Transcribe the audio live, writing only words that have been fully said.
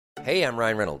Hey, I'm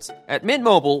Ryan Reynolds. At Mint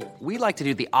Mobile, we like to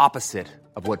do the opposite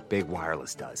of what Big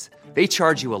Wireless does. They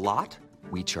charge you a lot,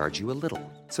 we charge you a little.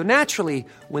 So naturally,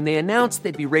 when they announced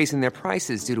they'd be raising their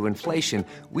prices due to inflation,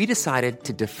 we decided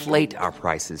to deflate our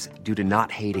prices due to not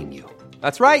hating you.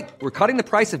 That's right. We're cutting the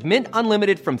price of Mint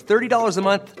Unlimited from $30 a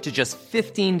month to just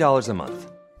 $15 a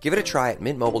month. Give it a try at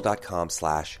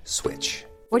mintmobile.com/switch.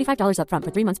 $45 up front for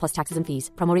 3 months plus taxes and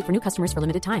fees. Promo rate for new customers for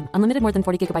limited time. Unlimited more than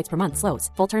 40 gigabytes per month. Slows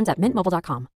full terms at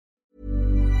mintmobile.com.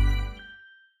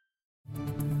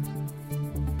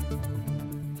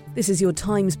 This is your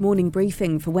Times morning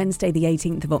briefing for Wednesday, the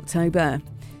 18th of October.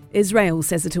 Israel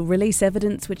says it will release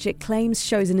evidence which it claims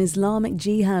shows an Islamic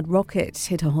Jihad rocket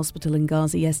hit a hospital in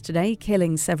Gaza yesterday,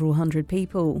 killing several hundred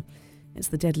people. It's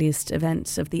the deadliest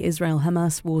event of the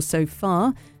Israel-Hamas war so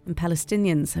far, and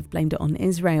Palestinians have blamed it on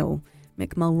Israel.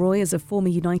 Mick Mulroy is a former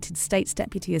United States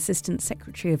Deputy Assistant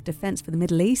Secretary of Defense for the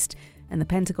Middle East and the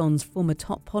Pentagon's former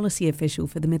top policy official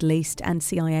for the Middle East and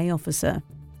CIA officer.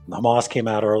 Hamas came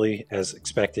out early, as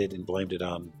expected, and blamed it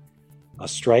on a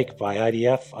strike by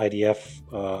IDF. IDF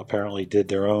apparently did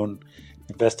their own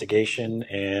investigation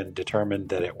and determined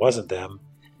that it wasn't them,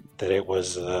 that it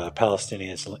was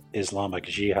Palestinian Islamic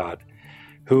Jihad,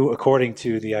 who, according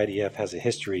to the IDF, has a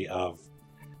history of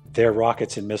their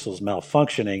rockets and missiles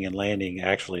malfunctioning and landing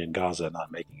actually in Gaza,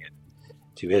 not making it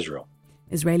to Israel.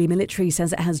 Israeli military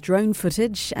says it has drone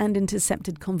footage and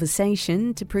intercepted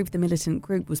conversation to prove the militant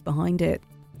group was behind it.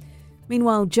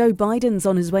 Meanwhile, Joe Biden's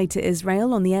on his way to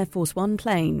Israel on the Air Force One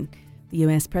plane. The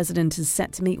US president is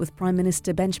set to meet with Prime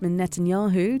Minister Benjamin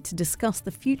Netanyahu to discuss the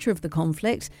future of the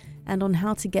conflict and on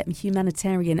how to get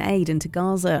humanitarian aid into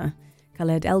Gaza.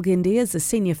 Khaled El-Gindi is a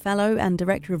senior fellow and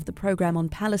director of the program on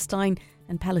Palestine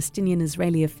and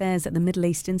Palestinian-Israeli affairs at the Middle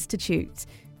East Institute.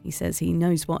 He says he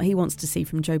knows what he wants to see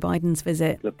from Joe Biden's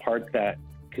visit. The part that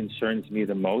concerns me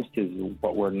the most is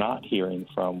what we're not hearing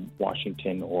from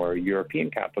Washington or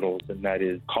European capitals, and that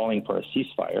is calling for a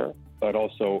ceasefire, but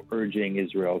also urging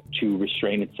Israel to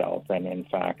restrain itself and, in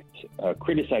fact,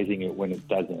 criticizing it when it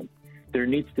doesn't. There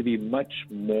needs to be much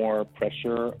more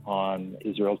pressure on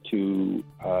Israel to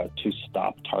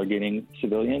stop targeting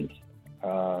civilians,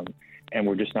 and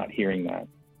we're just not hearing that.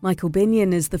 Michael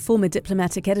Binion is the former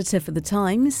diplomatic editor for The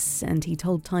Times, and he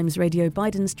told Times Radio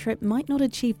Biden's trip might not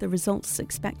achieve the results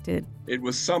expected. It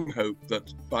was some hope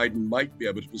that Biden might be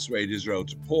able to persuade Israel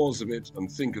to pause a bit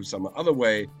and think of some other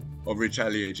way of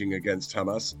retaliating against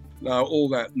Hamas. Now, all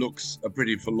that looks a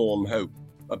pretty forlorn hope.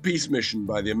 A peace mission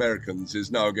by the Americans is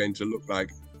now going to look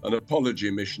like an apology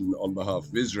mission on behalf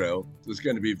of Israel. There's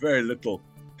going to be very little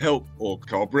help or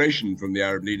cooperation from the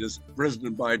Arab leaders.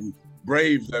 President Biden,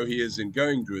 brave though he is in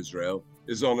going to Israel,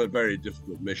 is on a very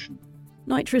difficult mission.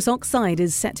 Nitrous oxide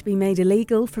is set to be made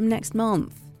illegal from next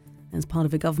month. As part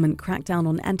of a government crackdown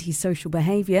on antisocial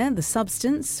behaviour, the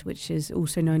substance, which is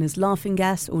also known as laughing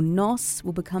gas or NOS,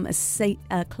 will become a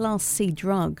Class C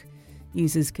drug.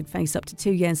 Users could face up to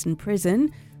 2 years in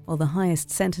prison, while the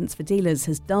highest sentence for dealers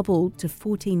has doubled to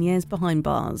 14 years behind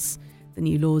bars. The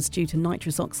new law is due to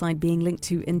nitrous oxide being linked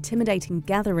to intimidating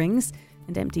gatherings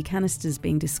and empty canisters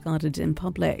being discarded in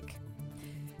public.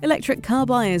 Electric car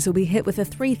buyers will be hit with a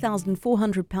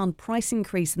 £3,400 price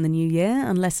increase in the new year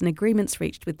unless an agreement's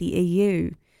reached with the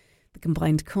EU. The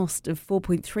combined cost of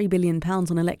 £4.3 billion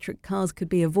on electric cars could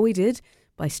be avoided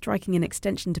by striking an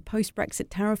extension to post-Brexit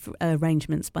tariff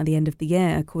arrangements by the end of the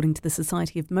year, according to the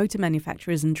Society of Motor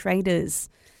Manufacturers and Traders.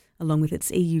 Along with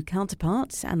its EU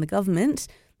counterpart and the government,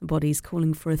 the body is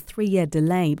calling for a 3-year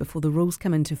delay before the rules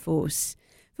come into force.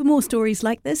 For more stories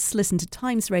like this, listen to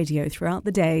Times Radio throughout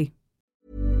the day.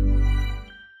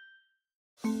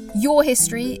 Your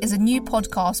History is a new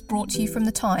podcast brought to you from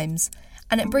The Times,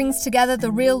 and it brings together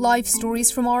the real-life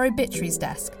stories from our obituaries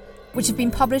desk, which have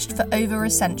been published for over a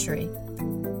century.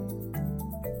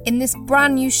 In this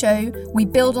brand new show, we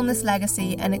build on this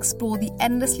legacy and explore the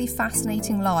endlessly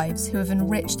fascinating lives who have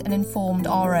enriched and informed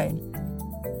our own.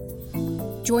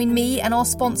 Join me and our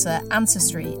sponsor,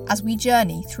 Ancestry, as we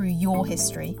journey through your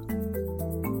history.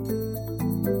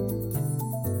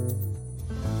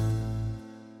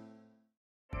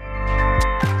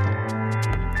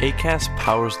 Acast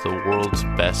powers the world's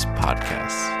best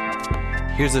podcasts.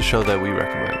 Here's a show that we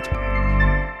recommend.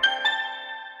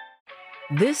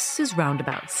 This is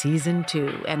Roundabout Season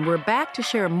 2, and we're back to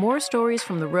share more stories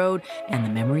from the road and the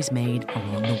memories made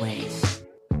along the way.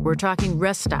 We're talking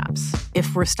rest stops,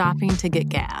 if we're stopping to get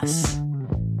gas.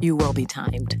 You will be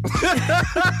timed.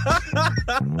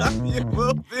 You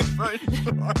will be for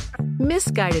sure.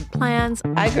 Misguided plans.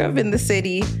 I grew up in the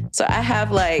city, so I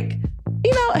have a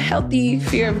healthy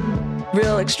fear of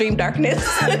real extreme darkness.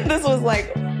 This was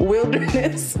like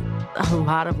wilderness. a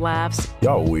lot of laughs.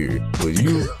 Y'all weird, but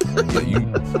you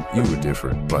were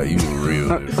different. Like, you were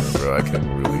real different, bro. I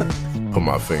can't really put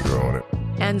my finger on it.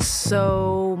 And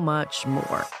so much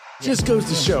more. Just goes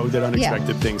to show that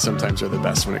unexpected things sometimes are the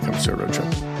best when it comes to a road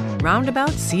trip. Roundabout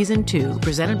Season 2,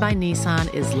 presented by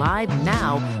Nissan, is live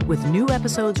now with new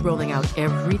episodes rolling out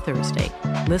every Thursday.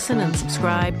 Listen and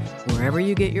subscribe wherever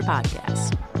you get your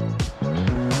podcasts.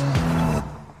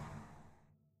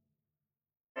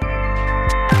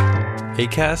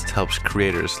 Acast helps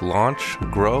creators launch,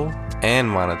 grow, and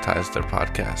monetize their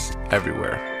podcasts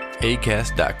everywhere.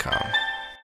 Acast.com.